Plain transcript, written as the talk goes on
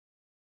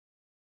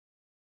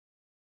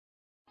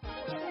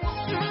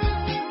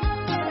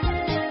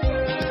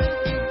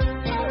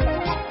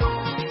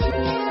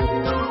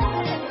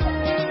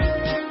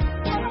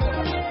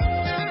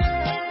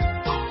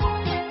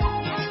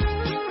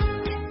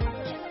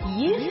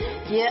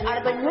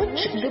የአርበኞች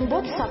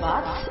ግንቦት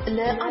 7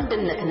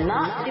 ለአንድነትና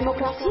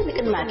ዲሞክራሲ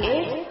ንቅናቄ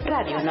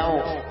ራዲዮ ነው።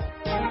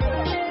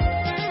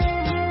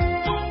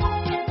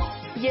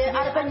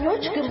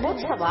 የአርበኞች ግንቦት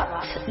 7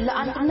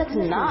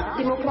 ለአንድነትና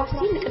ዲሞክራሲ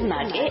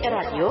ንቅናቄ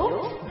ራዲዮ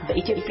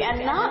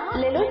በኢትዮጵያና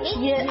ሌሎች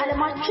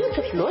የዓለማችን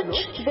ክፍሎች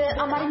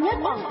በአማርኛ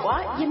ቋንቋ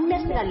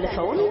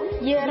የሚያስተላልፈውን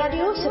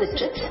የራዲዮ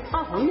ስርጭት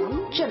አሁን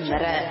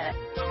ጀመረ።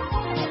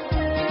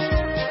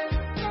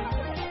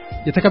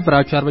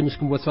 የተከበራችሁ አርበኞች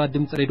ግንቦት 7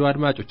 ድምጽ ሬዲዮ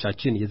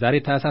አድማጮቻችን የዛሬ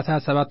ታህሳስ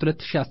 7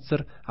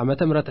 2010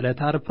 ዓመተ ምህረት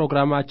ለታር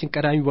ፕሮግራማችን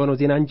ቀዳሚ በሆነው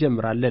ዜና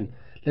እንጀምራለን።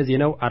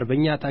 ለዜናው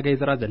አርበኛ ታጋይ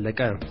ዘራ ዘለቀ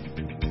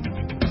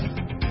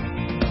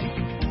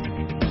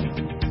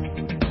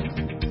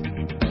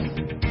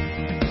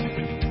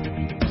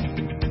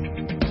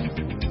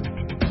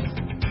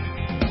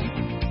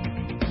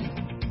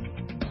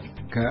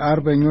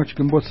ከአርበኞች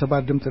ግንቦት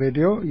 7 ድምጽ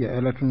ሬዲዮ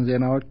የዕለቱን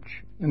ዜናዎች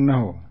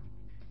እነሆ።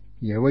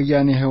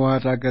 የወያኔ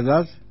ህወሓት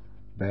አገዛዝ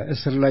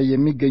በእስር ላይ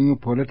የሚገኙ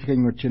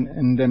ፖለቲከኞችን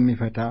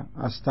እንደሚፈታ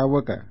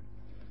አስታወቀ።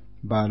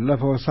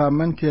 ባለፈው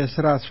ሳምንት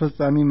የሥራ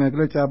አስፈጻሚ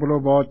መግለጫ ብሎ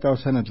ባወጣው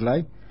ሰነድ ላይ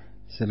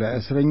ስለ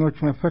እስረኞች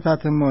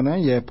መፈታትም ሆነ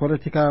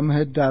የፖለቲካ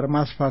ምህዳር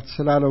ማስፋት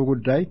ስላለው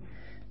ጉዳይ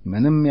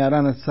ምንም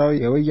ያላነሳው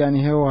የወያኔ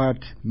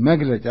ህወሓት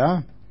መግለጫ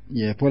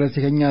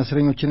የፖለቲከኛ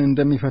እስረኞችን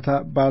እንደሚፈታ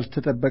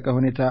ባልተጠበቀ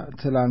ሁኔታ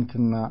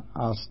ትላንትና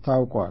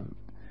አስታውቋል።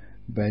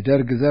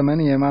 በደርግ ዘመን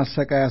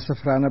የማሰቃያ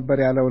ስፍራ ነበር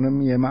ያለውንም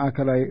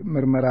የማዕከላዊ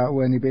ምርመራ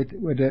ወህኒ ቤት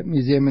ወደ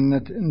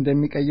ሙዚየምነት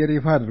እንደሚቀይር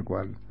ይፋ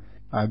አድርጓል።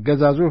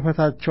 አገዛዙ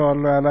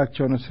ፈታቸዋለሁ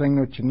ያላቸውን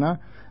እስረኞችና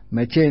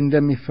መቼ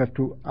እንደሚፈቱ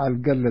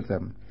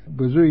አልገለጸም።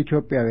 ብዙ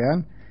ኢትዮጵያውያን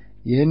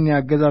ይህን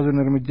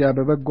የአገዛዙን እርምጃ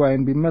በበጎ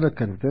ዓይን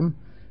ቢመለከቱትም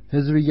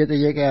ሕዝብ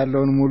እየጠየቀ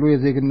ያለውን ሙሉ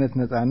የዜግነት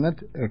ነጻነት፣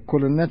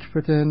 እኩልነት፣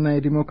 ፍትህና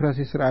የዲሞክራሲ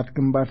ስርዓት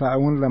ግንባታ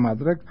እውን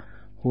ለማድረግ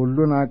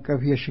ሁሉን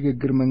አቀፍ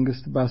የሽግግር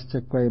መንግስት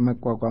በአስቸኳይ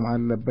መቋቋም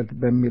አለበት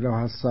በሚለው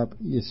ሐሳብ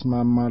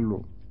ይስማማሉ።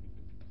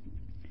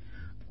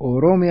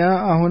 ኦሮሚያ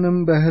አሁንም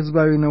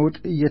በህዝባዊ ነውጥ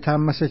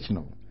እየታመሰች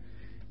ነው።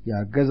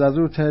 ያገዛዙ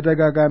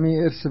ተደጋጋሚ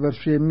እርስ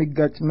በርሱ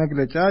የሚጋጭ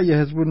መግለጫ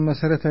የህዝቡን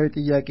መሰረታዊ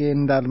ጥያቄ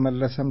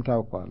እንዳልመለሰም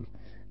ታውቋል።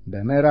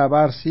 በምዕራብ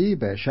አርሲ፣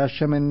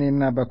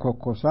 በሻሸመኔና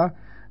በኮኮሳ፣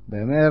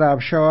 በምዕራብ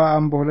ሸዋ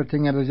አምቦ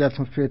ሁለተኛ ደረጃ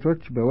ትምህርት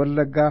ቤቶች፣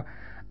 በወለጋ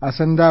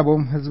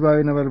አሰንዳቦም ህዝባዊ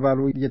ነበልባሉ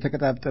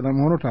እየተቀጣጠለ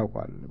መሆኑ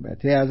ታውቋል።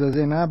 በተያያዘ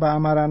ዜና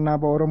በአማራና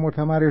በኦሮሞ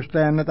ተማሪዎች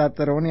ላይ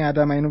ያነጣጠረውን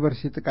የአዳማ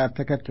ዩኒቨርሲቲ ጥቃት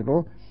ተከትሎ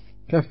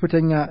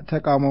ከፍተኛ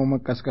ተቃውሞ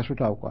መቀስቀሱ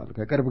ታውቋል።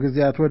 ከቅርብ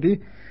ጊዜያት ወዲህ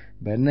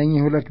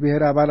በእነኚህ ሁለት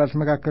ብሔር አባላት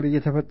መካከል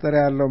እየተፈጠረ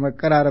ያለው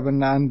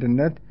መቀራረብና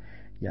አንድነት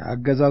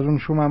የአገዛዙን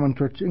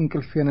ሹማምንቶች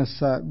እንቅልፍ የነሳ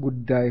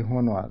ጉዳይ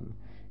ሆኗል።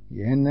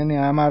 ይህንን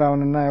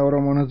የአማራውንና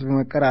የኦሮሞን ህዝብ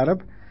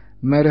መቀራረብ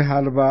መርህ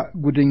አልባ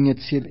ጉድኝት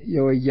ሲል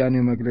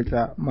የወያኔው መግለጫ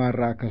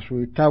ማራከሱ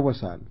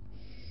ይታወሳል።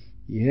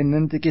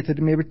 ይህንን ጥቂት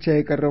ዕድሜ ብቻ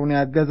የቀረውን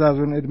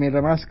የአገዛዙን ዕድሜ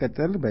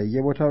ለማስቀጠል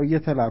በየቦታው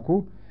እየተላኩ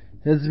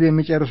ህዝብ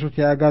የሚጨርሱት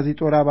የአጋዚ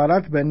ጦር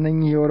አባላት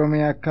በእነኚህ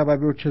የኦሮሚያ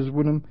አካባቢዎች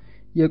ህዝቡንም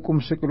የቁም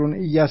ስቅሉን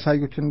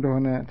እያሳዩት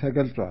እንደሆነ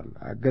ተገልጿል።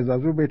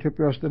 አገዛዙ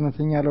በኢትዮጵያ ውስጥ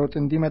እውነተኛ ለውጥ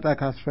እንዲመጣ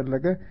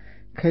ካስፈለገ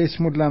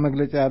ከይስሙላ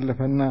መግለጫ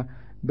ያለፈና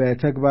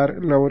በተግባር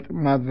ለውጥ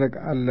ማድረግ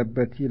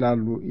አለበት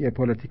ይላሉ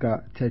የፖለቲካ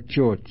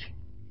ተቺዎች።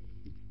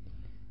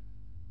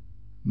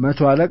 መቶ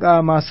አለቃ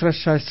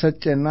ማስረሻ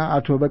ሰጨና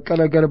አቶ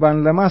በቀለ ገርባን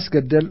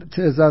ለማስገደል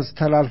ትዕዛዝ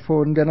ተላልፎ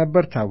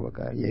እንደነበር ታወቀ።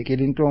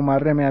 የቂሊንጦ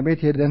ማረሚያ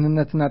ቤት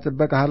የደህንነትና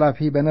ጥበቃ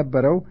ኃላፊ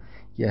በነበረው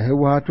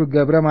የህወሓቱ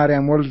ገብረ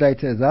ማርያም ወልዳይ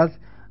ትዕዛዝ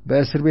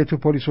በእስር ቤቱ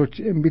ፖሊሶች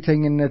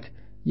እምቢተኝነት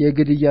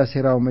የግድያ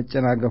ሴራው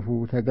መጨናገፉ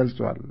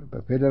ተገልጿል።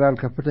 በፌዴራል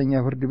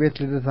ከፍተኛ ፍርድ ቤት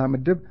ልደታ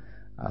ምድብ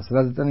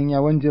 19ኛ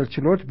ወንጀል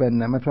ችሎት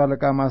በእነ መቶ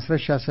አለቃ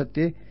ማስረሻ ሰጤ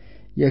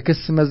የክስ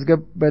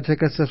መዝገብ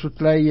በተከሰሱት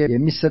ላይ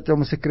የሚሰጠው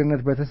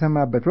ምስክርነት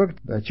በተሰማበት ወቅት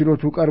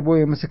በችሎቱ ቀርቦ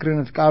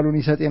የምስክርነት ቃሉን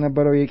ይሰጥ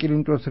የነበረው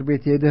የቂሊንጦ እስር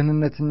ቤት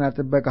የደህንነትና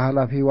ጥበቃ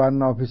ኃላፊ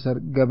ዋና ኦፊሰር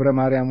ገብረ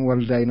ማርያም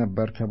ወልዳይ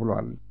ነበር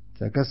ተብሏል።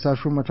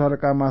 ተከሳሹ መቶ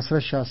አለቃ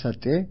ማስረሻ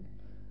ሰጤ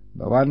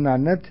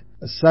በዋናነት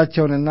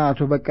እሳቸውንና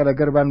አቶ በቀለ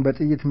ገርባን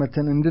በጥይት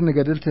መተን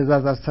እንድንገድል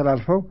ትዕዛዝ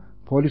አስተላልፈው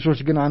ፖሊሶች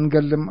ግን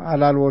አንገልም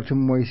አላልዎትም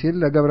ወይ ሲል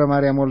ለገብረ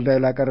ማርያም ወልዳይ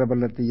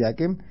ላቀረበለት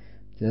ጥያቄም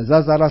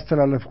ትዕዛዝ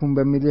አላስተላለፍኩም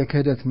በሚል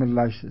የክህደት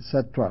ምላሽ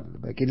ሰጥቷል።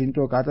 በቂሊንጦ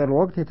ቃጠሎ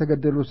ወቅት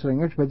የተገደሉ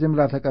እስረኞች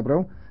በጅምላ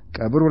ተቀብረው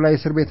ቀብሩ ላይ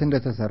እስር ቤት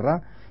እንደተሰራ፣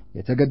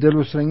 የተገደሉ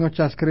እስረኞች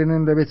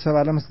አስክሬንን ለቤተሰብ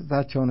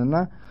አለመስጠታቸውንና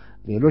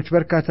ሌሎች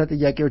በርካታ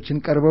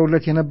ጥያቄዎችን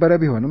ቀርበውለት የነበረ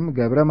ቢሆንም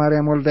ገብረ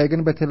ማርያም ወልዳይ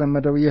ግን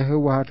በተለመደው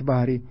የህወሓት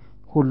ባህሪ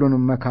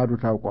ሁሉንም መካዱ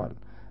ታውቋል።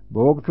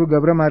 በወቅቱ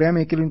ገብረ ማርያም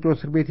የቂሊንጦ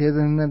እስር ቤት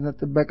የደህንነትና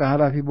ጥበቃ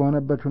ኃላፊ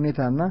በሆነበት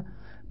ሁኔታና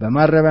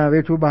በማረሚያ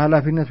ቤቱ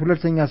በኃላፊነት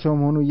ሁለተኛ ሰው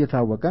መሆኑ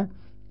እየታወቀ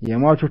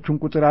የሟቾቹን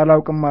ቁጥር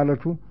አላውቅም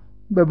ማለቱ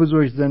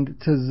በብዙዎች ዘንድ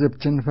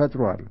ትዝብትን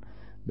ፈጥሯል።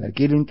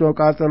 በቂሊንጦ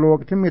ቃጠሎ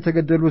ወቅትም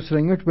የተገደሉ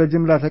እስረኞች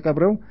በጅምላ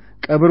ተቀብረው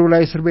ቀብሩ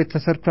ላይ እስር ቤት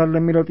ተሰርቷል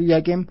ለሚለው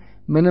ጥያቄም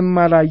ምንም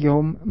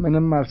አላየሁም፣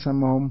 ምንም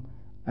አልሰማሁም፣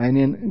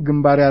 ዓይኔን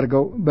ግንባር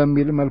ያርገው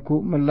በሚል መልኩ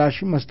ምላሽ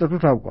መስጠቱ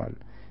ታውቋል።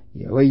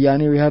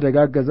 የወያኔው ኢህአዴግ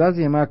አገዛዝ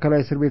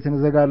የማዕከላዊ እስር ቤትን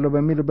ዘጋለው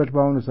በሚልበት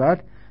በአሁኑ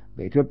ሰዓት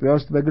በኢትዮጵያ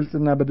ውስጥ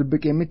በግልጽና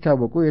በድብቅ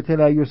የሚታወቁ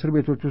የተለያዩ እስር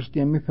ቤቶች ውስጥ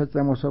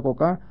የሚፈጸመው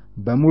ሰቆቃ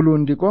በሙሉ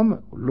እንዲቆም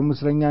ሁሉም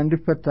እስረኛ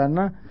እንዲፈታና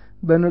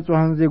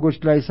በንጹሃን ዜጎች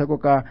ላይ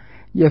ሰቆቃ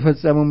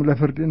የፈጸሙም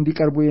ለፍርድ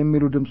እንዲቀርቡ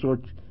የሚሉ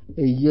ድምጾች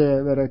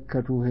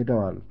እየበረከቱ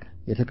ሄደዋል።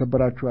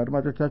 የተከበራችሁ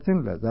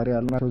አድማጮቻችን ለዛሬ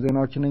ያልናቸው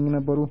ዜናዎች እነኚህ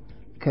ነበሩ።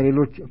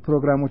 ከሌሎች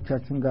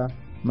ፕሮግራሞቻችን ጋር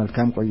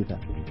መልካም ቆይታ።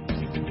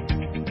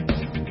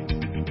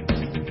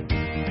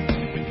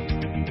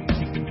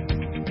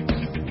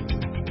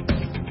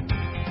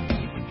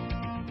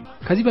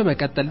 ከዚህ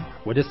በመቀጠል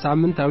ወደ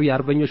ሳምንታዊ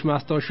የአርበኞች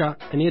ማስታወሻ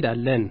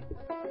እንሄዳለን።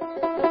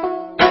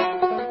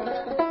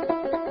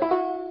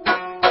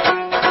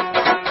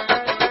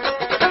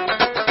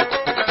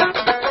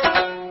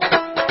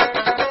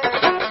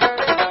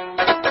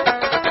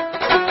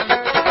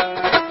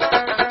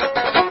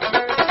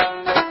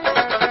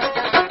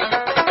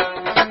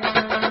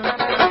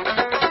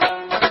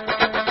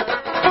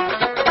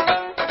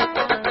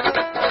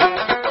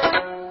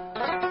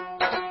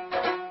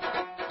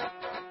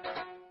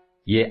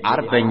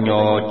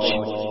 የአርበኞች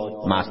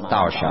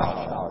ማስታወሻ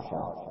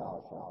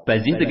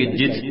በዚህ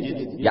ዝግጅት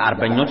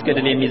የአርበኞች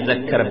ገድል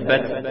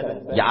የሚዘከርበት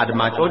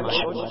የአድማጮች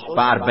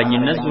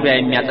በአርበኝነት ዙሪያ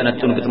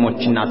የሚያጠነጥኑ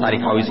ግጥሞችና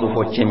ታሪካዊ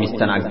ጽሑፎች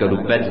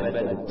የሚስተናገዱበት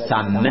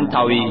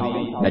ሳምንታዊ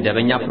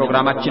መደበኛ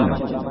ፕሮግራማችን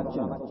ነው።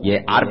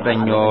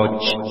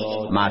 የአርበኞች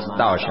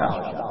ማስታወሻ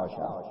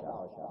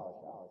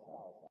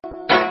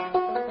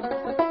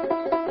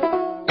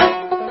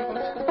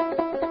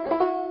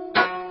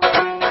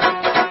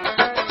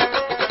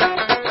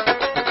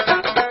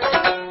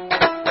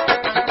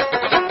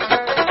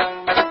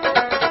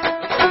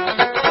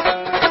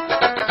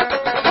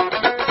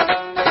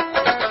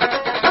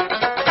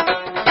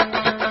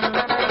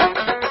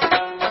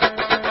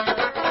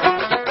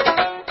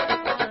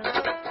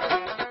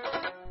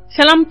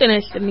ሰላም ጤና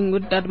ይስጥልኝ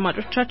ውድ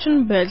አድማጮቻችን።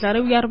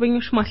 በዛሬው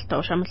የአርበኞች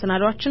ማስታወሻ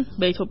መሰናዷችን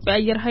በኢትዮጵያ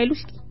አየር ኃይል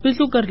ውስጥ ብዙ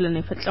ገድልን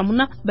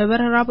የፈጸሙና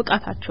በበረራ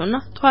ብቃታቸውና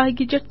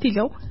ተዋጊ ጀት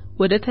ይዘው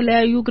ወደ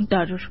ተለያዩ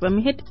ግዳጆች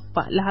በመሄድ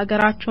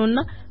ለሀገራቸውና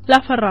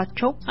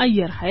ላፈራቸው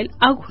አየር ኃይል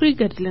አኩሪ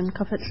ገድልን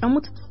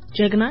ከፈጸሙት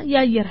ጀግና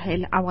የአየር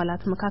ኃይል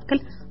አባላት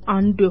መካከል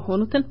አንዱ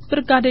የሆኑትን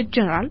ብርጋዴር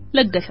ጀነራል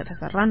ለገሰ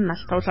ተፈራን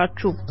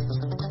እናስታውሳችሁ።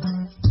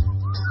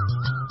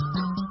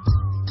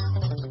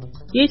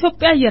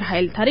 የኢትዮጵያ አየር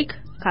ኃይል ታሪክ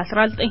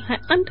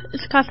ከ1921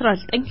 እስከ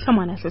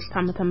 1983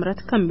 ዓመተ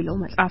ምህረት ከሚለው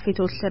መጽሐፍ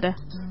የተወሰደ።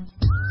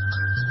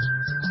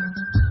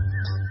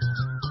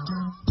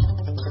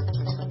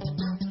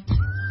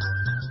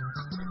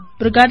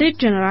 ብርጋዴር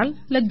ጀነራል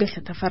ለገሰ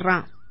ተፈራ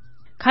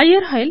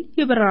ከአየር ኃይል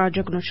የበረራ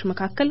ጀግኖች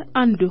መካከል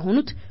አንዱ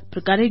የሆኑት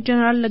ብርጋዴር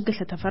ጀነራል ለገሰ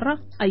ተፈራ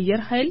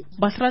አየር ኃይል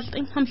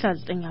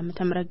በ1959 ዓመተ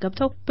ምህረት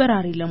ገብተው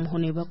በራሪ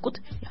ለመሆን የበቁት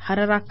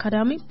የሐረር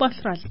አካዳሚ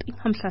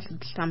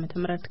በ1956 ዓመተ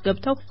ምህረት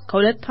ገብተው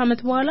ከሁለት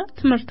ዓመት በኋላ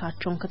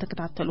ትምህርታቸውን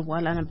ከተከታተሉ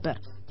በኋላ ነበር።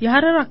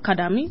 የሐረር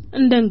አካዳሚ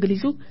እንደ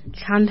እንግሊዙ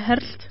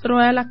ሳንድኸርስት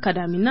ሮያል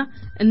አካዳሚና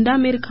እንደ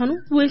አሜሪካኑ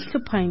ዌስት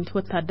ፖይንት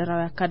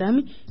ወታደራዊ አካዳሚ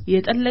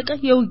የጠለቀ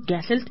የውጊያ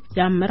ስልት፣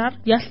 የአመራር፣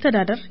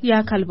 የአስተዳደር፣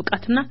 የአካል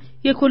ብቃትና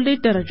የኮሌጅ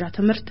ደረጃ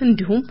ትምህርት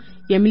እንዲሁም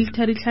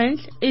የሚሊተሪ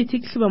ሳይንስ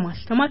ኤቲክስ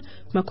በማስተማር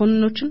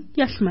መኮንኖችን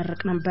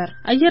ያስመርቅ ነበር።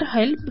 አየር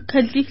ኃይል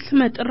ከዚህ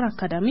ስመጥር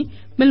አካዳሚ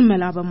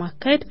ምልመላ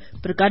በማካሄድ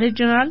ብርጋዴር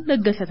ጀነራል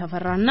ለገሰ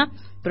ተፈራና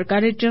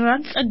ብርጋዴር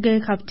ጀነራል ጸጋዬ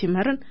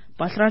ካፕቲመርን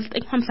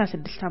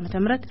በ1956 ዓመተ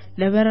ምህረት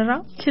ለበረራ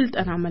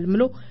ስልጠና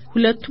መልምሎ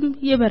ሁለቱም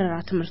የበረራ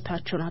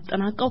ትምህርታቸውን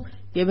አጠናቀው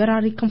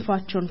የበራሪ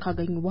ክንፋቸውን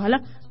ካገኙ በኋላ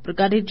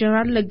ብርጋዴር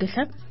ጀነራል ለገሰ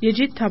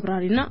የጄት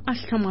አብራሪና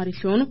አስተማሪ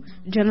ሲሆኑ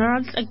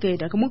ጀነራል ጸጋዬ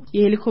ደግሞ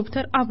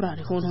የሄሊኮፕተር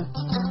አብራሪ ሆኑ።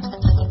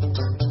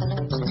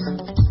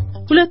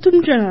 ሁለቱም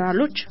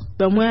ጀነራሎች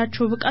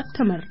በሙያቸው ብቃት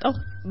ተመርጠው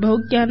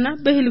በውጊያና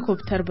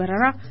በሄሊኮፕተር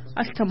በረራ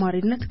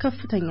አስተማሪነት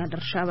ከፍተኛ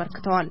ድርሻ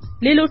አበርክተዋል።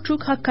 ሌሎቹ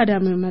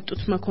ከአካዳሚው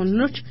የመጡት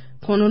መኮንኖች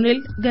ኮሎኔል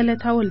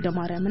ገለታ ወልደ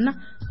ማርያምና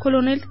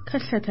ኮሎኔል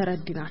ከሰተ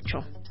ረዲ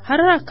ናቸው።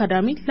 ሐረር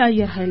አካዳሚ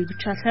ለአየር ኃይል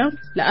ብቻ ሳይሆን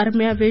ለአርሚ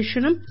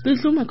አቪዬሽንም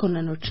ብዙ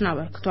መኮንኖችን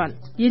አበርክቷል።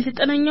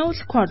 የ9ኛው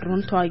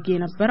ስኳድሮን ተዋጊ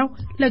የነበረው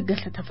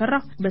ለገሰ ተፈራ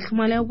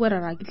በሶማሊያ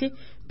ወረራ ጊዜ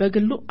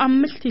በግሉ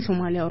 5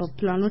 የሶማሊያ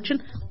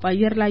አውሮፕላኖችን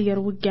በአየር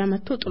ለአየር ውጊያ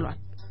መጥቶ ጥሏል።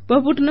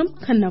 በቡድንም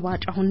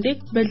ከነባጫ ሁንዴ፣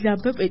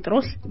 በዛብህ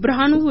ጴጥሮስ፣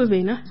 ብርሃኑ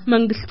ወቤና፣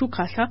 መንግስቱ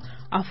ካሳ፣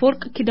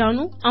 አፈወርቅ ኪዳኑ፣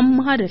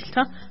 አማሃ ደስታ፣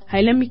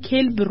 ኃይለ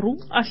ሚካኤል ብሩ፣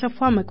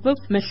 አሰፋ መክበብ፣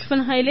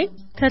 መስፍን ኃይሌ፣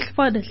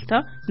 ተስፋ ደስታ፣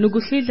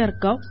 ንጉሴ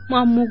ዘርጋው፣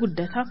 ማሞ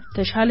ጉደታ፣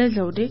 ተሻለ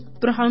ዘውዴ፣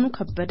 ብርሃኑ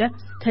ከበደ፣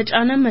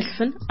 ተጫነ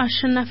መስፍን፣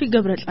 አሸናፊ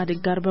ገብረጻድቅ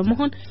ጋር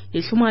በመሆን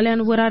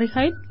የሶማሊያን ወራሪ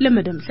ኃይል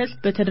ለመደምሰስ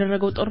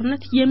በተደረገው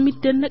ጦርነት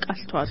የሚደነቅ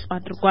አስተዋጽኦ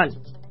አድርጓል።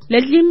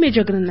 ለዚህም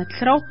የጀግንነት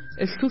ስራው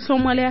እሱ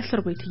ሶማሊያ እስር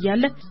ቤት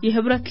እያለ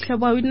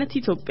የህብረተሰባዊነት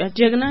ኢትዮጵያ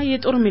ጀግና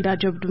የጦር ሜዳ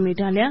ጀብዱ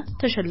ሜዳሊያ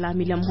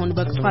ተሸላሚ ለመሆን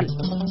በቅቷል።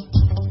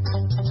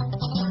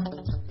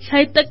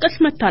 ሳይጠቀስ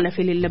መታለፍ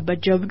የሌለበት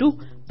ጀብዱ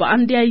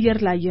በአንድ የአየር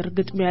ለአየር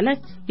ግጥሚያ ላይ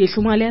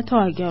የሶማሊያ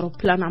ተዋጊ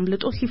አውሮፕላን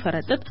አምልጦ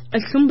ሲፈረጥጥ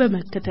እሱም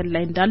በመከተል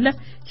ላይ እንዳለ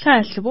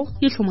ሳያስበው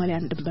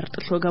የሶማሊያን ድንበር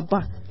ጥሶ ገባ።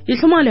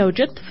 የሶማሊያው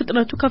ጀት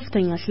ፍጥነቱ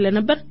ከፍተኛ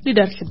ስለነበር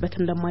ሊደርስበት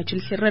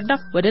እንደማይችል ሲረዳ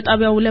ወደ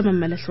ጣቢያው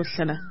ለመመለስ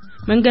ወሰነ።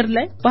 መንገድ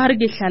ላይ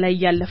በሀርጌሳ ላይ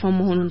ያለፈ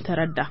መሆኑን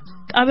ተረዳ።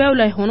 ጣቢያው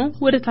ላይ ሆኖ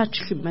ወደ ታች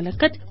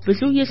ሲመለከት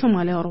ብዙ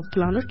የሶማሊያ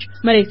አውሮፕላኖች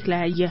መሬት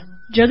ላይ አየ።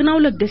 ጀግናው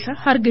ለገሰ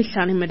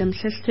ሀርጌሳን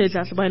መደምሰስ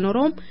ትዕዛዝ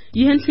ባይኖረውም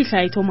ይህን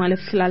ሲሳይቶ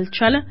ማለፍ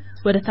ስላልቻለ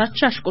ወደ ታች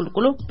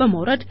አሽቆልቁሎ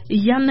በመውረድ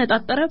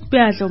እያነጣጠረ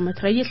በያዘው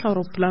መትረየስ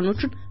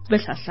አውሮፕላኖቹን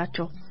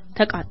በሳሳቸው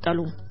ተቃጠሉ።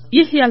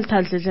 ይህ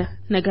ያልታዘዘ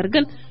ነገር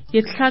ግን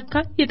የተሳካ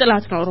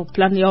የጠላትን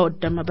አውሮፕላን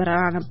ያወደመ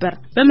በረራ ነበር።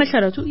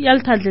 በመሰረቱ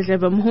ያልታዘዘ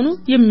በመሆኑ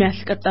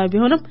የሚያስቀጣ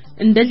ቢሆንም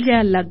እንደዚህ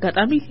ያለ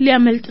አጋጣሚ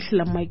ሊያመልጥ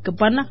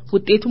ስለማይገባና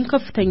ውጤቱም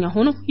ከፍተኛ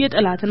ሆኖ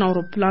የጠላትን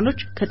አውሮፕላኖች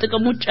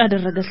ከጥቅም ውጭ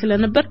ያደረገ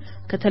ስለነበር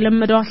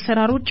ከተለመደው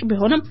አሰራር ውጭ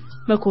ቢሆንም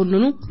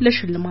መኮንኑ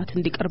ለሽልማት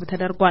እንዲቀርብ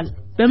ተደርጓል።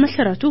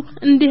 በመሰረቱ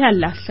እንዲህ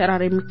ያለ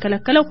አሰራር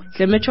የሚከለከለው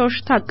ዘመቻዎች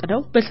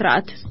ታቅደው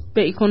በስርዓት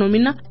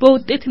በኢኮኖሚና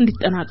በውጤት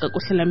እንዲጠናቀቁ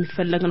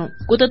ስለሚፈለግ ነው።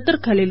 ቁጥጥር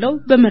ከሌለው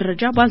በመረጃ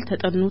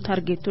ባልተጠኑ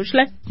ታርጌቶች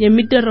ላይ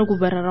የሚደረጉ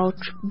በረራዎች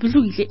ብዙ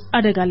ጊዜ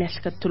አደጋ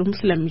ሊያስከትሉም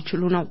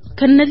ስለሚችሉ ነው።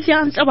 ከነዚህ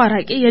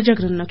አንጸባራቂ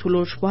የጀግንነት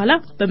ውሎች በኋላ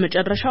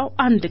በመጨረሻው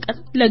አንድ ቀን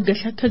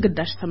ለገሰ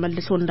ከግዳጅ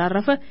ተመልሶ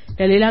እንዳረፈ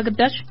ለሌላ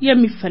ግዳጅ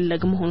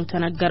የሚፈለግ መሆኑ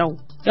ተነገረው።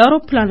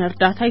 የአውሮፕላን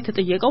እርዳታ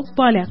የተጠየቀው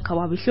ባሌ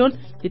አካባቢ ሲሆን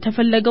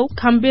የተፈለገው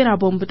ካምቤራ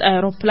ቦምብ ጣይ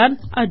አውሮፕላን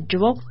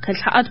አጅበው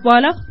ከሰዓት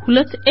በኋላ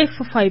 2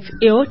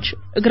 F5Aዎች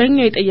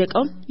እግረኛው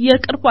የጠየቀውን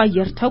የቅርብ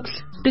አየር ተኩስ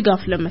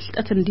ድጋፍ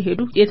ለመስጠት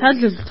እንዲሄዱ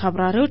የታዘዙት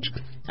አብራሪዎች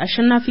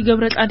አሸናፊ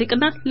ገብረ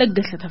ጻድቅና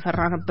ለገሰ ተፈራ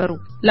ነበሩ።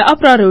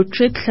 ለአብራሪዎቹ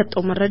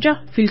የተሰጠው መረጃ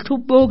ፊልቱ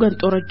በወገን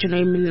ጦር እጅ ነው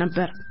የሚል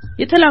ነበር።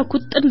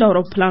 የተላኩት ጥንድ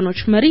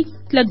አውሮፕላኖች መሪ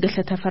ለገሰ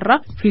ተፈራ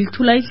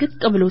ፊልቱ ላይ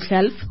ዝቅ ብሎ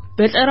ሲያልፍ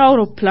በጸረ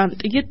አውሮፕላን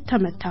ጥይት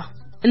ተመታ።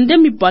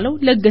 እንደሚባለው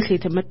ለገሰ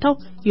የተመታው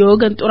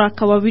የወገን ጦር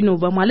አካባቢ ነው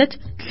በማለት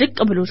ዝቅ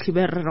ብሎ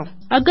ሲበር ነው።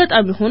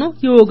 አጋጣሚ ሆኖ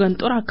የወገን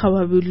ጦር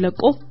አካባቢውን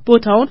ለቆ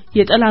ቦታውን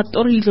የጠላት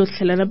ጦር ይዞት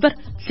ስለነበር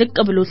ዝቅ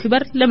ብሎ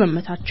ሲበር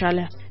ለመመታት ቻለ።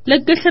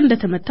 ለገሰ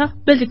እንደተመታ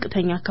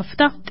በዝቅተኛ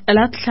ከፍታ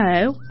ጠላት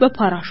ሳያየው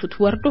በፓራሹት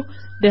ወርዶ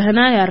ደህና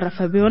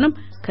ያረፈ ቢሆንም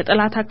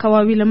ከጠላት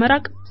አካባቢ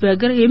ለመራቅ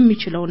በእግር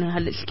የሚችለውን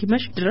ያህል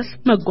እስኪመሽ ድረስ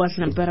መጓዝ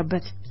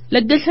ነበረበት።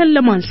 ለገሰን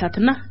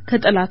ለማንሳትና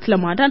ከጠላት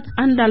ለማዳን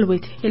አንድ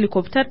አልቤት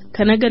ሄሊኮፕተር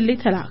ከነገሌ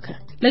ተላከ።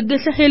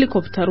 ለገሰ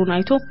ሄሊኮፕተሩን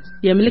አይቶ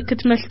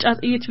የምልክት መስጫ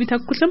ጥይት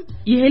ቢተኩስም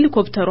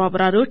የሄሊኮፕተሩ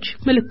አብራሪዎች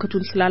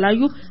ምልክቱን ስላላዩ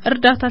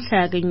እርዳታ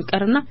ሳያገኝ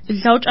ቀርና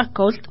እዛው ጫካ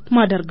ውስጥ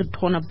ማደር ግድ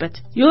ሆነበት።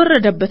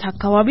 የወረደበት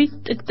አካባቢ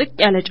ጥቅጥቅ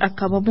ያለ ጫካ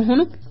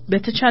በመሆኑ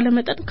በተቻለ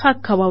መጠን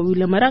ከአካባቢው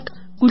ለመራቅ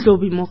ጉዞ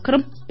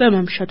ቢሞክርም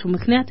በመምሸቱ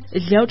ምክንያት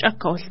እዚያው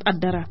ጫካ ውስጥ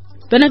አደረ።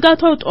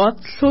 በነጋታው ጠዋት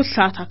 3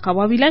 ሰዓት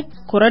አካባቢ ላይ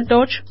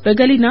ኮረዳዎች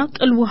በገሊና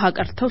ቅል ውሃ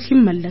ቀርተው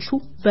ሲመለሱ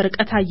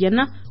በርቀት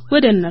አየና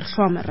ወደ እነርሱ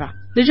አመራ።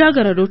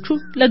 ልጃገረዶቹ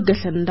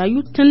ለገሰን እንዳዩ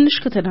ትንሽ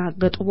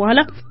ከተናገጡ በኋላ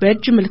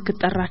በእጅ ምልክት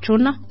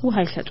ጠራቸውና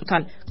ውሃ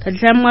ይሰጡታል።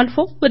 ከዚያም አልፎ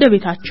ወደ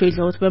ቤታቸው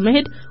ይዘውት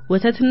በመሄድ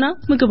ወተትና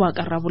ምግብ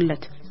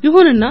አቀረቡለት።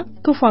 ይሁንና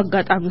ክፉ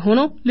አጋጣሚ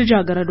ሆኖ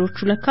ልጃገረዶቹ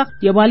ለካ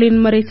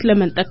የባሌን መሬት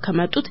ለመንጠቅ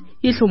ከመጡት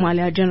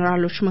የሶማሊያ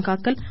ጀነራሎች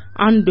መካከል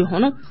አንዱ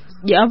ሆነው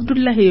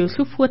የአብዱላህ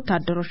ዩሱፍ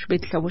ወታደሮች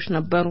ቤተሰቦች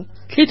ነበሩ።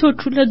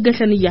 ሴቶቹ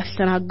ለገሰን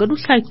እያስተናገዱ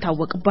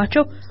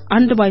ሳይታወቅባቸው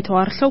አንድ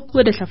ባይተዋር ሰው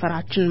ወደ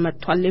ሰፈራችን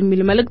መጥቷል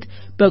የሚል መልእክት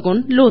በጎን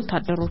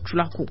ለወታደሮቹ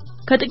ላኩ።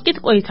 ከጥቂት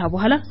ቆይታ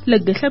በኋላ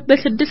ለገሰ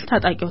በ6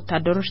 ታጣቂ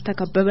ወታደሮች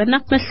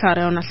ተከበበና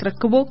መሳሪያውን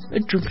አስረክቦ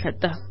እጁን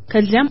ሰጠ።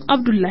 ከዚያም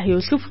አብዱላህ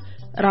ዩሱፍ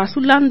ራሱ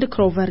ላንድ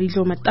ክሮቨር ይዞ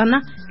መጣና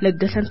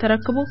ለገሰን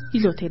ተረክቦ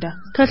ይዞት ሄደ።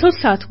 ከ3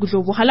 ሰዓት ጉዞ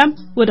በኋላም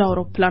ወደ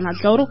አውሮፕላን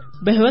አዛውሮ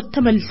በህይወት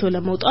ተመልሶ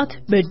ለመውጣት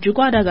በእጅጉ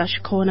አዳጋች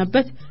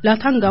ከሆነበት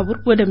ላታንጋቡር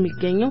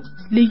ወደሚገኘው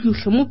ልዩ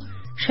ስሙ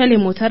ሸሌ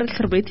ሞተር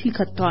እስር ቤት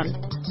ይከተዋል።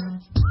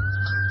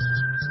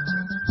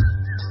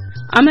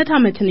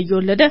 አመታትን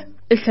እየወለደ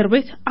እስር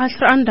ቤት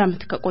 11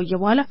 አመት ከቆየ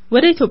በኋላ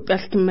ወደ ኢትዮጵያ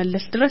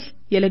እስኪመለስ ድረስ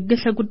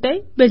የለገሰ ጉዳይ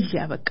በዚህ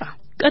ያበቃ።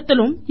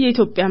 ቀጥሎም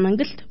የኢትዮጵያ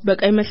መንግስት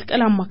በቀይ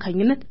መስቀል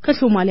አማካኝነት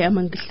ከሶማሊያ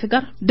መንግስት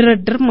ጋር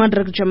ድርድር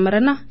ማድረግ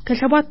ጀመረና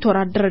ከ7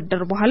 ወራት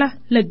ድርድር በኋላ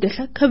ለገሰ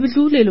ከብዙ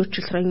ሌሎች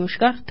እስረኞች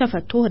ጋር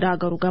ተፈቶ ወደ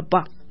ሀገሩ ገባ።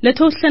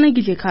 ለተወሰነ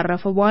ጊዜ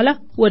ካረፈ በኋላ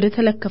ወደ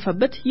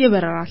ተለከፈበት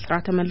የበረራ ስራ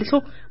ተመልሶ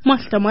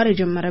ማስተማር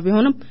የጀመረ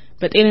ቢሆንም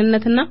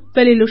በጤንነትና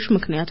በሌሎች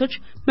ምክንያቶች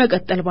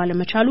መቀጠል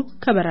ባለመቻሉ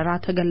ከበረራ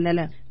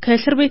ተገለለ።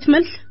 ከእስር ቤት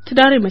መልስ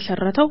ትዳር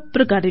የመሰረተው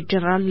ብርጋዴር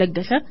ጀነራል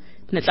ለገሰ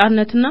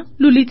ነጻነትና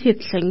ሉሊት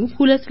የተሰኙ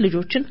 2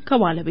 ልጆችን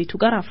ከባለቤቱ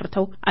ጋር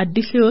አፍርተው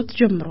አዲስ ህይወት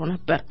ጀምሮ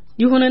ነበር።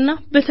 ይሁንና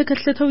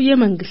በተከሰተው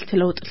የመንግስት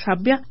ለውጥ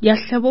ሳቢያ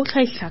ያሰበው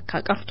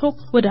ሳይሳካ ቀርቶ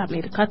ወደ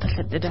አሜሪካ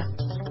ተሰደደ።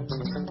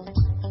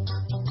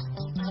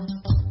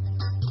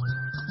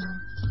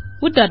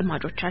 ውድ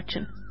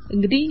አድማጮቻችን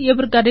እንግዲህ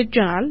የብርጋዴር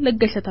ጀነራል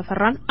ለገሰ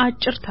ተፈራን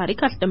አጭር ታሪክ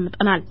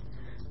አስደምጠናል።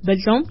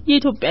 በዛውም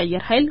የኢትዮጵያ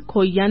አየር ኃይል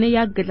ከወያኔ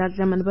ያገዛዝ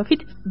ዘመን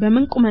በፊት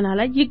በምን ቁመና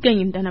ላይ ይገኝ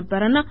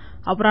እንደነበረና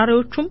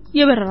አብራሪዎቹም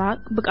የበረራ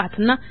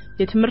ብቃትና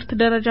የትምህርት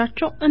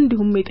ደረጃቸው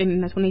እንዲሁም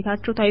የጤንነት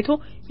ሁኔታቸው ታይቶ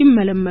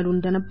ይመለመሉ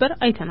እንደነበር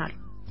አይተናል።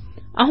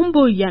 አሁን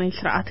በወያኔ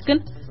ስርዓት ግን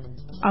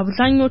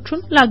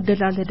አብዛኞቹን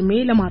ለአገዛዝ ዕድሜ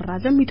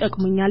ለማራዘም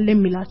ይጠቅሙኛል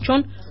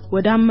የሚላቸውን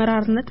ወደ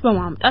አመራርነት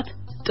በማምጣት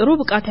ጥሩ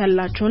ብቃት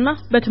ያላቸውና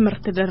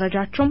በትምህርት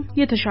ደረጃቸውም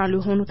የተሻሉ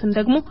የሆኑትን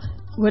ደግሞ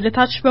ወደ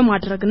ታች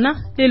በማድረግና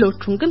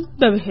ሌሎቹን ግን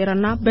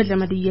በብሔርና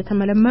በዘመድ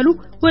እየተመለመሉ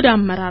ወደ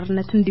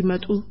አመራርነት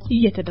እንዲመጡ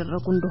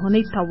እየተደረጉ እንደሆነ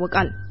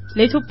ይታወቃል።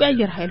 ለኢትዮጵያ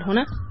አየር ኃይል ሆነ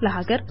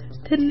ለሀገር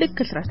ትልቅ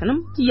ክስረትንም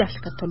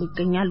እያስከተሉ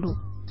ይገኛሉ።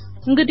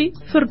 እንግዲህ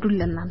ፍርዱን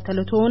ለእናንተ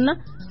ልተውና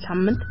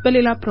ሳምንት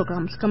በሌላ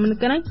ፕሮግራም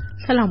እስከምንገናኝ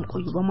ሰላም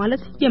ቆዩ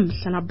በማለት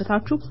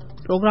የምሰናበታችሁ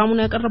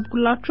ፕሮግራሙን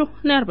ያቀርብኩላችሁ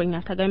እኔ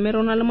አርበኛ ታጋይ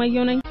ሜሮን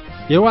አለማየሁ ነኝ።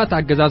 የህወሓት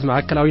አገዛዝ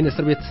ማዕከላዊን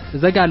እስር ቤት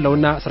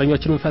እዘጋለሁና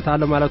እስረኞችን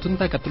እንፈታለሁ ማለቱን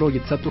ተከትሎ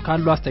እየተሰጡ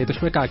ካሉ አስተያየቶች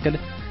መካከል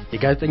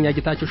የጋዜጠኛ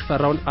ጌታቸው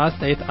ሽፈራውን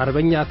አስተያየት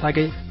አርበኛ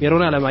ታጋይ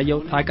ሜሮን አለማየሁ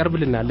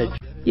ታቀርብልናለች።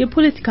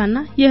 የፖለቲካና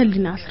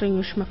የህሊና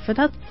እስረኞች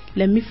መፈታት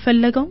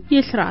ለሚፈለገው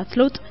የሥርዓት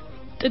ለውጥ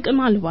ጥቅም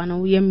አልባ ነው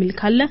የሚል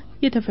ካለ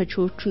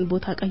የተፈቺዎቹን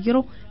ቦታ ቀይሮ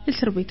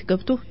እስር ቤት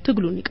ገብቶ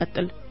ትግሉን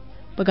ይቀጥል።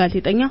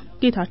 በጋዜጠኛ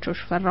ጌታቸው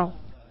ሽፈራው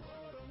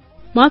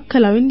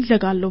ማዕከላዊን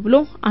ዘጋለሁ ብሎ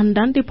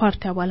አንዳንድ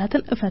የፓርቲ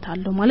አባላትን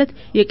እፈታለሁ ማለት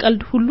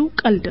የቀልድ ሁሉ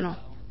ቀልድ ነው።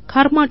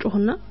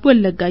 ካርማጮህና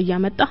ወለጋ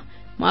ያመጣ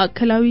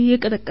ማዕከላዊ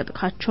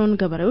የቀጠቀጥካቸውን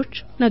ገበሬዎች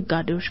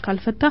ነጋዴዎች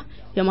ካልፈታ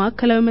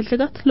የማዕከላዊ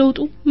መዘጋት ለውጡ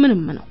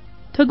ምንም ነው።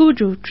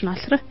 ተጎጂዎቹን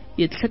አስረ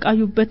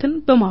የተሰቃዩበትን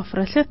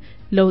በማፍረስ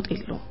ለውጥ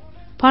የለውም።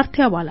 ፓርቲ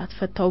አባላት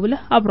ፈታው ብለ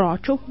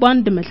አብራዋቸው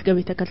በአንድ መዝገብ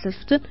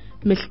የተከሰሱትን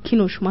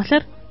ምስኪኖች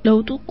ማሰር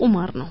ለውጡ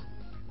ቁማር ነው።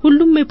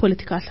 ሁሉም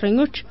የፖለቲካ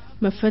እስረኞች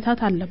መፈታት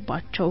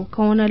አለባቸው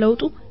ከሆነ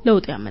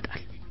ለውጥ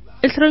ያመጣል።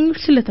 እስረኞች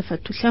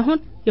ስለተፈቱ ሳይሆን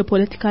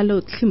የፖለቲካ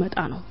ለውጥ ሲመጣ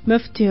ነው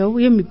መፍትሄው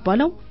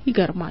የሚባለው።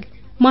 ይገርማል።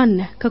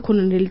 ማነህ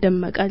ከኮሎኔል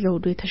ደመቀ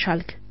ዘውዱ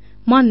የተሻልክ?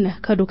 ማነህ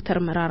ከዶክተር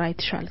መራራ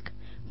የተሻልክ?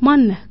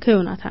 ማነህ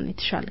ከዮናታን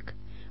የተሻልክ?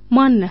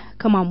 ማነህ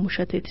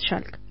ከማሙሸት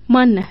የተሻልክ?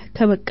 ማነህ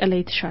ከበቀለ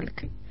የተሻልክ?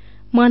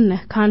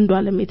 ማነህ ከአንዱ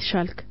ዓለም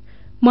የተሻልክ?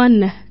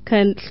 ማነህ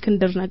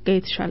ከእስክንድር ነጋ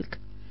የተሻልክ?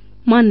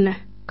 ማነህ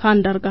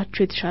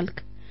ከአንዳርጋቸው የተሻልክ?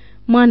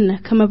 ማነህ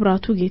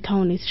ከመብራቱ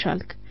ጌታውን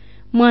የተሻልክ?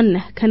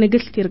 ማነህ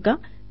ከንግስት ይርጋ፣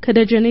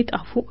 ከደጀኔ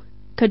ጣፉ፣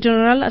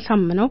 ከጀነራል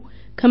አሳምነው፣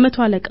 ከመቶ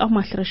አለቃ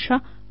ማስረሻ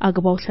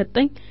አግባው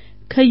ሰጠኝ፣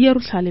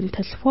 ከኢየሩሳሌም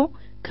ተስፋው፣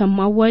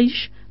 ከማዋይሽ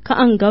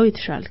ከአንጋው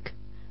የተሻልክ?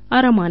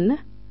 አረ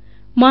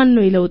ማን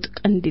ነው የለውጥ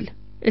ቀንዲል?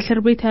 እስር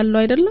ቤት ያለው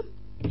አይደለም?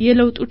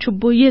 የለውጡ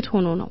ችቦ የት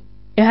ሆኖ ነው?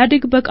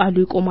 ኢህአዴግ በቃሉ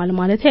ይቆማል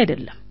ማለት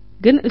አይደለም፣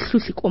 ግን እሱ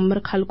ሲቆምር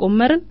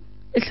ካልቆመርን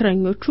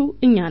እስረኞቹ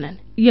እኛ ነን።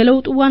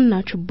 የለውጡ ዋና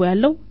ችቦ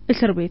ያለው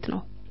እስር ቤት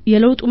ነው።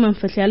 የለውጡ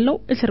መንፈስ ያለው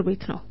እስር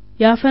ቤት ነው።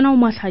 ያፈናው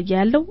ማሳያ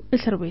ያለው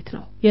እስር ቤት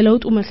ነው።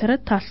 የለውጡ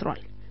መሰረት ታስሯል፣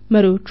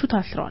 መሪዎቹ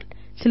ታስረዋል።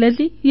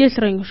 ስለዚህ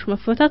የእስረኞች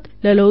መፈታት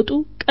ለለውጡ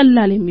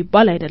ቀላል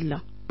የሚባል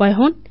አይደለም።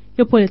 ባይሆን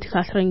የፖለቲካ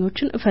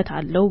እስረኞችን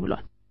እፈታለሁ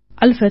ብሏል።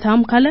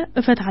 አልፈታም ካለ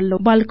እፈታለሁ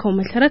ባልከው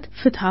መሰረት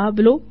ፍታ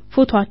ብሎ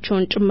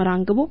ፎቶአቸውን ጭምር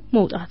አንግቦ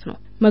መውጣት ነው፣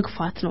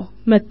 መግፋት ነው፣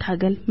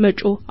 መታገል፣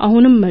 መጮህ፣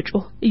 አሁንም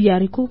መጮህ።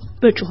 ኢያሪኮ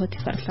በጩኸት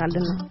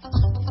ይፈርሳልና።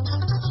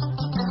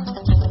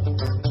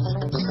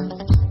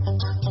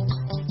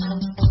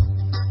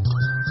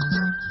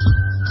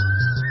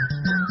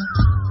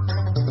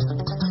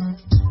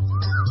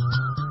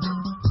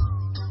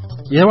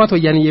 የህወሓት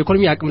ወያኔ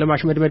የኢኮኖሚ አቅም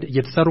ለማሽመድመድ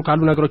እየተሰሩ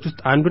ካሉ ነገሮች ውስጥ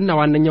አንዱና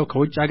ዋነኛው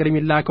ከውጭ ሀገር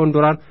የሚላከውን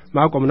ዶላር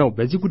ማቆም ነው።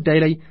 በዚህ ጉዳይ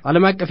ላይ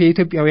ዓለም አቀፍ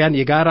የኢትዮጵያውያን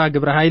የጋራ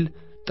ግብረ ኃይል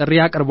ጥሪ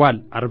አቅርቧል።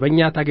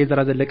 አርበኛ ታጋይ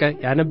ዘለቀ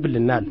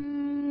ያነብልናል።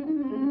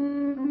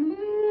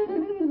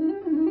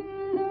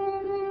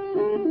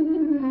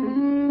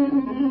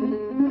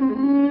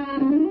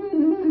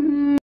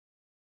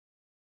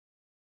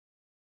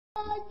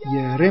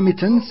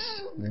 የሬሚተንስ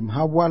ወይም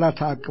ሐዋላ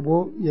ተአቅቦ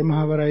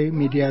የማህበራዊ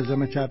ሚዲያ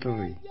ዘመቻ ጥሪ።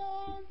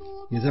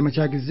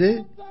 የዘመቻ ጊዜ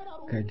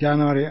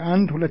ከጃንዋሪ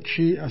 1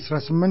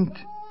 2018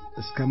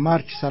 እስከ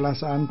ማርች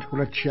 31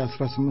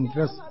 2018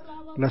 ድረስ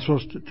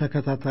ለ3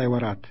 ተከታታይ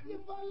ወራት።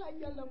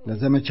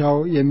 ለዘመቻው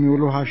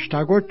የሚውሉ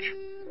ሃሽታጎች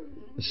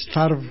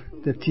starve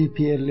the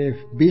TPLF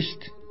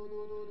beast፣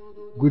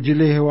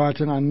 ጉጅሌ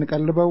ህወሓትን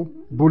አንቀልበው፣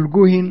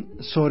 ቡልጉሂን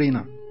ሶሪና።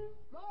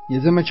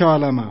 የዘመቻው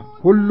ዓላማ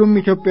ሁሉም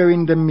ኢትዮጵያዊ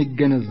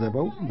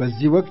እንደሚገነዘበው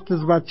በዚህ ወቅት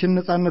ህዝባችን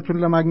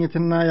ነጻነቱን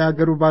ለማግኘትና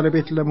የሀገሩ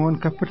ባለቤት ለመሆን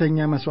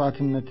ከፍተኛ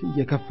መስዋዕትነት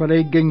እየከፈለ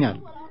ይገኛል።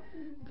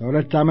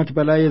 ከ2 ዓመት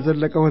በላይ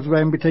የዘለቀው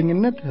ህዝባዊ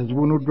እምቢተኝነት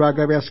ህዝቡን ውድ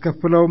ዋጋ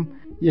ቢያስከፍለውም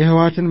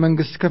የህወሓትን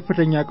መንግስት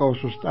ከፍተኛ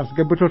ቀውስ ውስጥ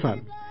አስገብቶታል።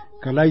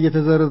 ከላይ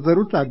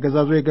የተዘረዘሩት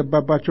አገዛዙ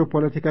የገባባቸው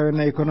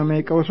ፖለቲካዊና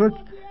ኢኮኖሚያዊ ቀውሶች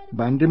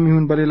በአንድም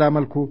ይሁን በሌላ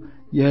መልኩ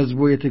የህዝቡ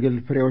የትግል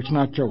ፍሬዎች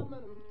ናቸው።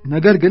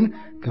 ነገር ግን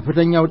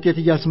ከፍተኛ ውጤት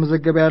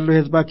እያስመዘገበ ያለው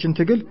የህዝባችን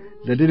ትግል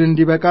ለድል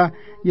እንዲበቃ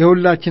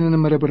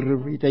የሁላችንንም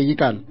ርብርብ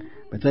ይጠይቃል።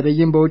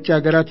 በተለይም በውጭ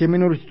ሀገራት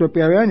የሚኖሩት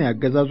ኢትዮጵያውያን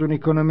የአገዛዙን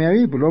ኢኮኖሚያዊ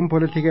ብሎም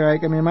ፖለቲካዊ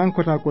አቅም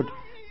የማንኮታኮት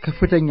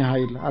ከፍተኛ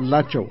ኃይል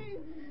አላቸው።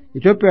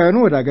 ኢትዮጵያውያኑ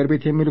ወደ አገር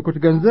ቤት የሚልኩት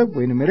ገንዘብ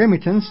ወይንም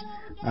ሬሚተንስ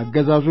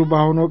አገዛዙ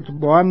በአሁኑ ወቅት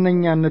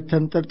በዋነኛነት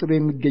ተንጠልጥሎ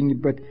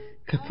የሚገኝበት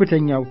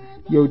ከፍተኛው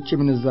የውጭ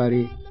ምንዛሬ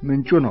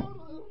ምንጩ ነው።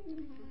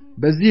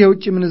 በዚህ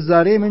የውጭ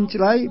ምንዛሬ ምንጭ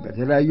ላይ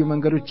በተለያዩ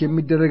መንገዶች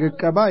የሚደረግ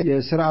ዕቀባ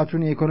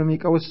የሥርዓቱን የኢኮኖሚ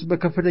ቀውስ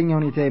በከፍተኛ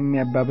ሁኔታ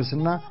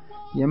የሚያባብስና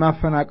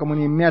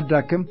የማፈናቀሙን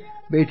የሚያዳክም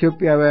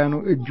በኢትዮጵያውያኑ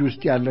እጅ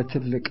ውስጥ ያለ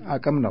ትልቅ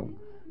አቅም ነው።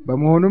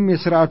 በመሆኑም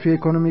የሥርዓቱ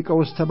የኢኮኖሚ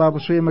ቀውስ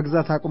ተባብሶ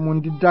የመግዛት አቅሙ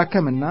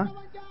እንዲዳከምና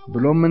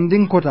ብሎም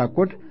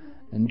እንዲንኮታኮት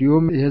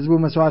እንዲሁም የሕዝቡ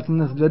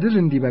መስዋዕትነት ለድል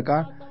እንዲበቃ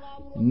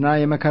እና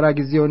የመከራ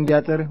ጊዜው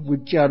እንዲያጥር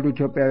ውጪ ያሉ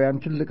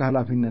ኢትዮጵያውያን ትልቅ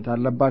ኃላፊነት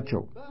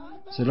አለባቸው።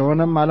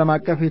 ስለሆነም ዓለም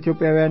አቀፍ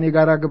የኢትዮጵያውያን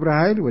የጋራ ግብረ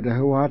ኃይል ወደ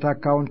ህወሓት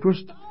አካውንት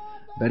ውስጥ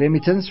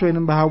በሬሚተንስ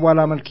ወይንም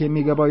በሐዋላ መልክ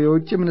የሚገባው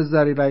የውጭ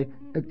ምንዛሪ ላይ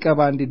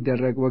እቀባ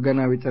እንዲደረግ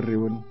ወገናዊ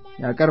ጥሪውን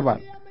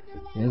ያቀርባል።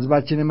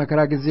 የሕዝባችን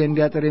የመከራ ጊዜ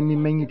እንዲያጥር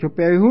የሚመኝ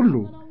ኢትዮጵያዊ ሁሉ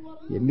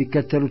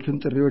የሚከተሉትን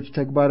ጥሪዎች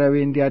ተግባራዊ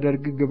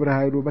እንዲያደርግ ግብረ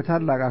ኃይሉ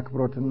በታላቅ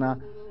አክብሮትና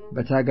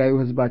በታጋዩ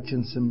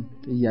ሕዝባችን ስም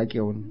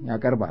ጥያቄውን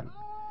ያቀርባል።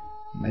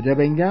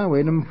 መደበኛ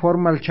ወይንም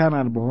ፎርማል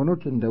ቻናል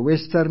በሆኑት እንደ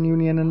ዌስተርን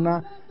ዩኒየንና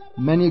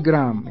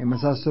መኒግራም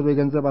የመሳሰሉ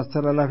የገንዘብ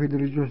አስተላላፊ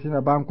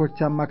ድርጅቶችና ባንኮች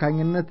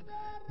አማካኝነት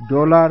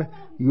ዶላር፣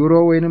 ዩሮ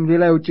ወይንም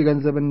ሌላ የውጭ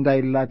ገንዘብ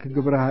እንዳይላክ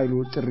ግብረ ኃይሉ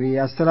ጥሪ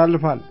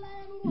ያስተላልፋል።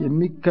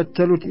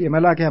 የሚከተሉት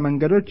የመላኪያ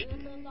መንገዶች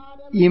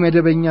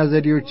ኢመደበኛ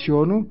ዘዴዎች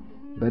ሲሆኑ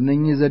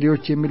በእነኚህ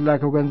ዘዴዎች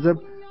የሚላከው ገንዘብ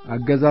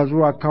አገዛዙ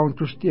አካውንት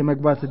ውስጥ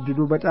የመግባት ዕድሉ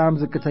በጣም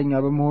ዝቅተኛ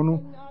በመሆኑ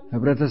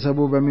ህብረተሰቡ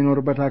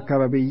በሚኖርበት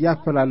አካባቢ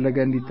እያፈላለገ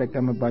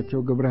እንዲጠቀምባቸው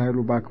ግብረ ኃይሉ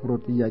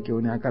በአክብሮት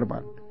ጥያቄውን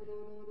ያቀርባል።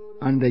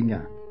 አንደኛ፣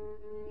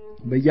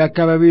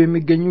 በየአካባቢው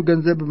የሚገኙ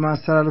ገንዘብ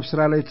በማስተላለፍ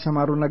ሥራ ላይ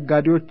የተሰማሩ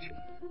ነጋዴዎች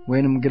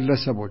ወይንም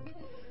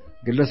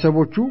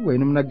ግለሰቦቹ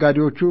ወይንም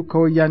ነጋዴዎቹ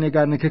ከወያኔ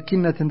ጋር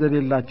ንክኪነት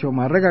እንደሌላቸው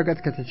ማረጋገጥ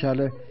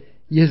ከተቻለ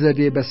ይህ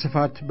ዘዴ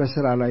በስፋት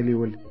በሥራ ላይ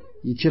ሊውል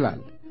ይችላል።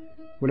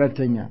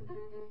 ሁለተኛ፣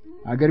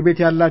 አገር ቤት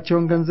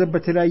ያላቸውን ገንዘብ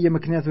በተለያየ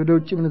ምክንያት ወደ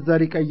ውጭ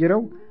ምንዛሪ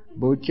ቀይረው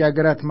በውጭ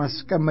ሀገራት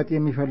ማስቀመጥ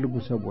የሚፈልጉ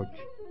ሰዎች።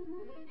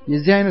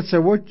 የዚህ አይነት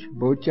ሰዎች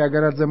በውጭ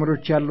ሀገራት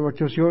ዘመዶች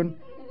ያሏቸው ሲሆን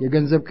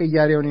የገንዘብ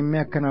ቅያሬውን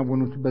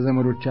የሚያከናውኑት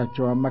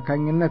በዘመዶቻቸው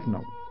አማካኝነት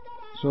ነው።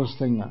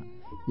 ሶስተኛ፣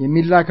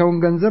 የሚላከውን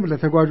ገንዘብ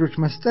ለተጓዦች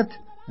መስጠት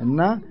እና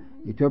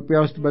ኢትዮጵያ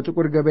ውስጥ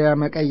በጥቁር ገበያ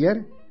መቀየር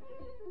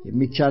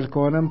የሚቻል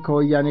ከሆነም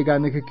ከወያኔ ጋር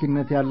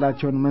ንክኪነት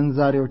ያላቸውን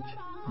መንዛሪዎች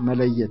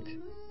መለየት።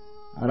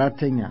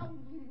 አራተኛ፣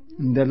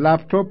 እንደ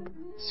ላፕቶፕ፣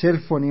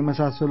 ሴልፎን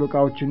የመሳሰሉ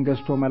ዕቃዎችን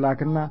ገዝቶ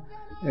መላክና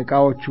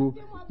ዕቃዎቹ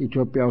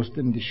ኢትዮጵያ ውስጥ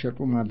እንዲሸጡ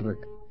ማድረግ።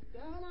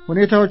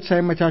 ሁኔታዎች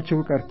ሳይመቻቸው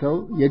ቀርተው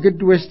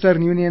የግድ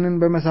ዌስተርን ዩኒየንን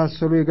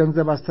በመሳሰሉ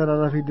የገንዘብ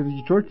አስተላላፊ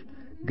ድርጅቶች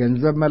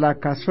ገንዘብ መላክ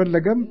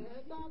ካስፈለገም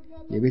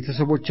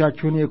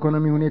የቤተሰቦቻችሁን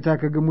የኢኮኖሚ ሁኔታ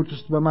ከግምት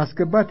ውስጥ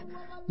በማስገባት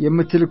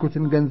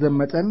የምትልኩትን ገንዘብ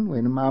መጠን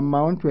ወይንም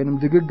አማውንት ወይንም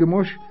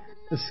ድግግሞሽ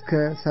እስከ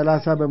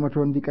 30%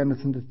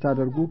 እንዲቀንስ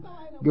እንድታደርጉ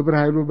ግብረ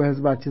ኃይሉ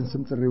በሕዝባችን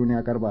ስም ጥሪውን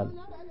ያቀርባል።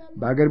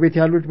 በአገር ቤት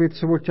ያሉት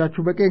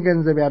ቤተሰቦቻችሁ በቂ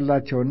ገንዘብ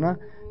ያላቸውና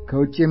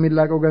ከውጭ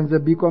የሚላቀው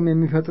ገንዘብ ቢቆም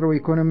የሚፈጥረው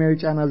ኢኮኖሚያዊ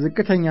ጫና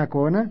ዝቅተኛ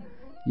ከሆነ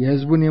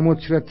የሕዝቡን የሞት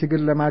ሽረት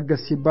ትግል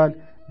ለማገዝ ሲባል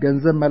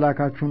ገንዘብ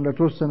መላካችሁን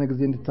ለተወሰነ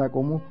ጊዜ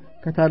እንድታቆሙ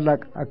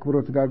ከታላቅ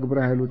አክብሮት ጋር ግብረ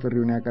ኃይሉ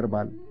ጥሪውን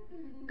ያቀርባል።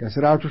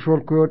 ከሥርዓቱ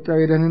ሾልኮ የወጣው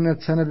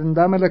የደህንነት ሰነድ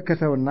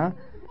እንዳመለከተውና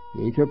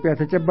የኢትዮጵያ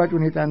ተጨባጭ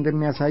ሁኔታ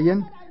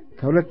እንደሚያሳየን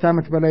ከ2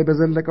 ዓመት በላይ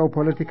በዘለቀው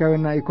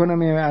ፖለቲካዊና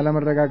ኢኮኖሚያዊ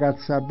አለመረጋጋት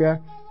ሳቢያ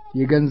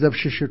የገንዘብ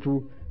ሽሽቱ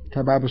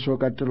ተባብሶ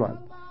ቀጥሏል።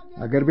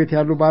 አገር ቤት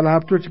ያሉ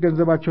ባለሀብቶች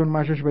ገንዘባቸውን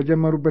ማሸሽ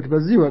በጀመሩበት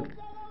በዚህ ወቅት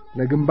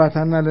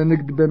ለግንባታና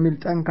ለንግድ በሚል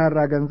ጠንካራ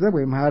ገንዘብ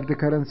ወይም ሃርድ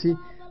ከረንሲ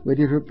ወደ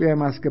ኢትዮጵያ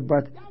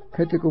ማስገባት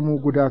ከጥቅሙ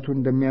ጉዳቱ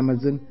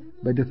እንደሚያመዝን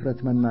በድፍረት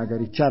መናገር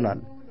ይቻላል።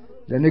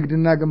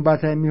 ለንግድና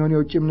ግንባታ የሚሆን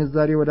የውጭ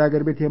ምንዛሪ ወደ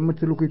አገር ቤት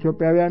የምትልኩ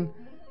ኢትዮጵያውያን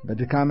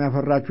በድካም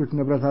ያፈራችሁት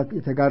ንብረታችሁ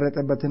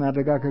የተጋረጠበትን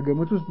አደጋ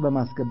ከግምት ውስጥ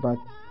በማስገባት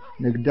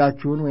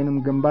ንግዳችሁን ወይንም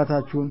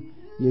ግንባታችሁን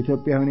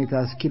የኢትዮጵያ ሁኔታ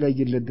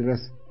እስኪለይለት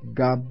ድረስ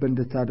ጋብ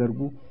እንድታደርጉ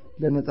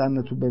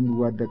ለነጻነቱ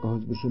በሚዋደቀው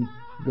ሕዝብ ስም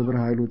ግብረ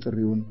ኃይሉ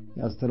ጥሪውን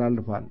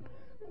ያስተላልፋል።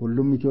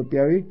 ሁሉም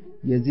ኢትዮጵያዊ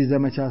የዚህ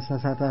ዘመቻ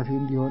ተሳታፊ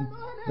እንዲሆን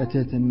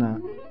በትህትና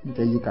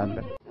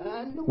እንጠይቃለን።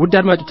 ውድ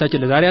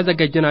አድማጮቻችን ለዛሬ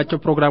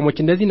ያዘጋጀናቸው ፕሮግራሞች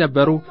እንደዚህ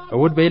ነበሩ።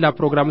 እሁድ በሌላ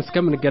ፕሮግራም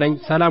እስከምንገናኝ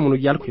ሰላም ሁኑ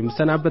እያልኩ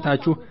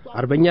የምሰናበታችሁ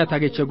አርበኛ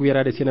ታገቸ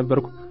ጉየራደስ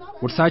የነበርኩ።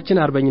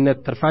 ውርሳችን አርበኝነት፣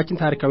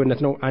 ትርፋችን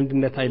ታሪካዊነት ነው።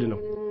 አንድነት ኃይል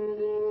ነው።